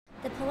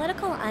The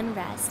political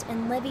unrest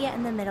in Libya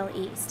and the Middle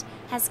East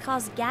has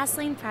caused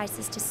gasoline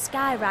prices to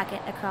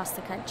skyrocket across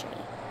the country,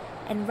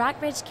 and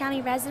Rockbridge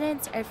County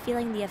residents are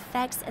feeling the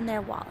effects in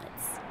their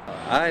wallets.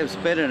 I am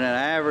spending an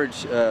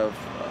average of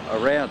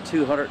around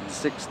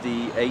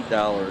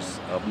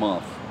 $268 a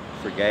month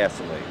for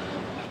gasoline.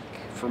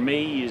 For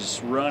me,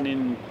 is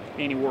running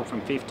anywhere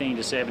from $1,500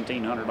 to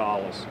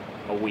 $1,700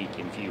 a week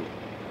in fuel.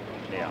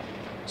 Yeah,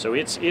 so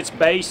it's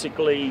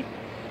basically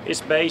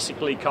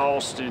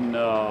costing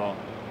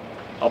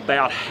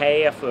about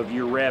half of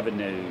your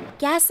revenue.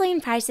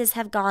 Gasoline prices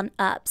have gone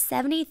up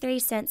 73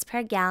 cents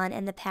per gallon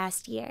in the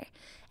past year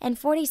and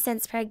 40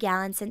 cents per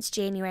gallon since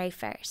January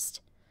 1st.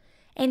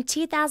 In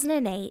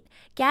 2008,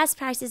 gas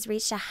prices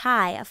reached a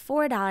high of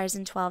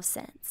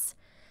 $4.12.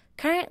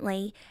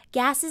 Currently,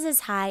 gas is as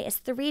high as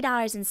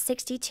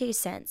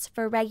 $3.62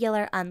 for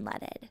regular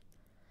unleaded.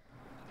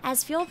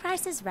 As fuel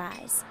prices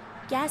rise,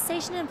 gas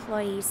station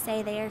employees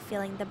say they are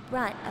feeling the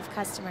brunt of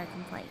customer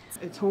complaints.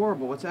 It's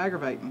horrible. It's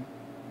aggravating.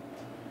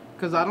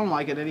 Because I don't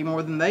like it any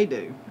more than they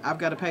do. I've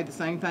got to pay the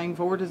same thing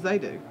for it as they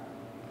do.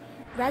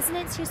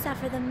 Residents who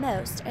suffer the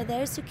most are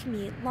those who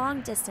commute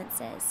long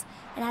distances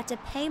and have to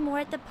pay more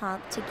at the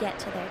pump to get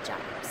to their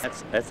jobs.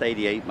 That's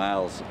 88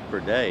 miles per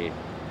day.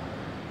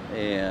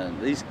 And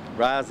these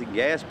rising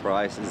gas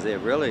prices, they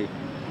really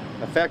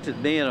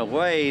affected me in a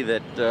way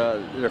that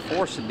they're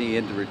forcing me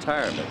into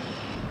retirement.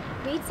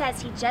 Reed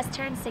says he just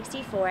turned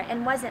 64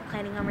 and wasn't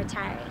planning on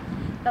retiring.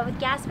 But with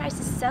gas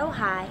prices so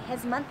high,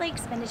 his monthly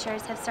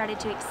expenditures have started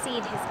to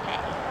exceed his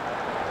pay.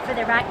 For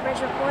the Rockbridge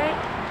Report,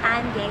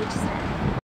 I'm Gage Smith.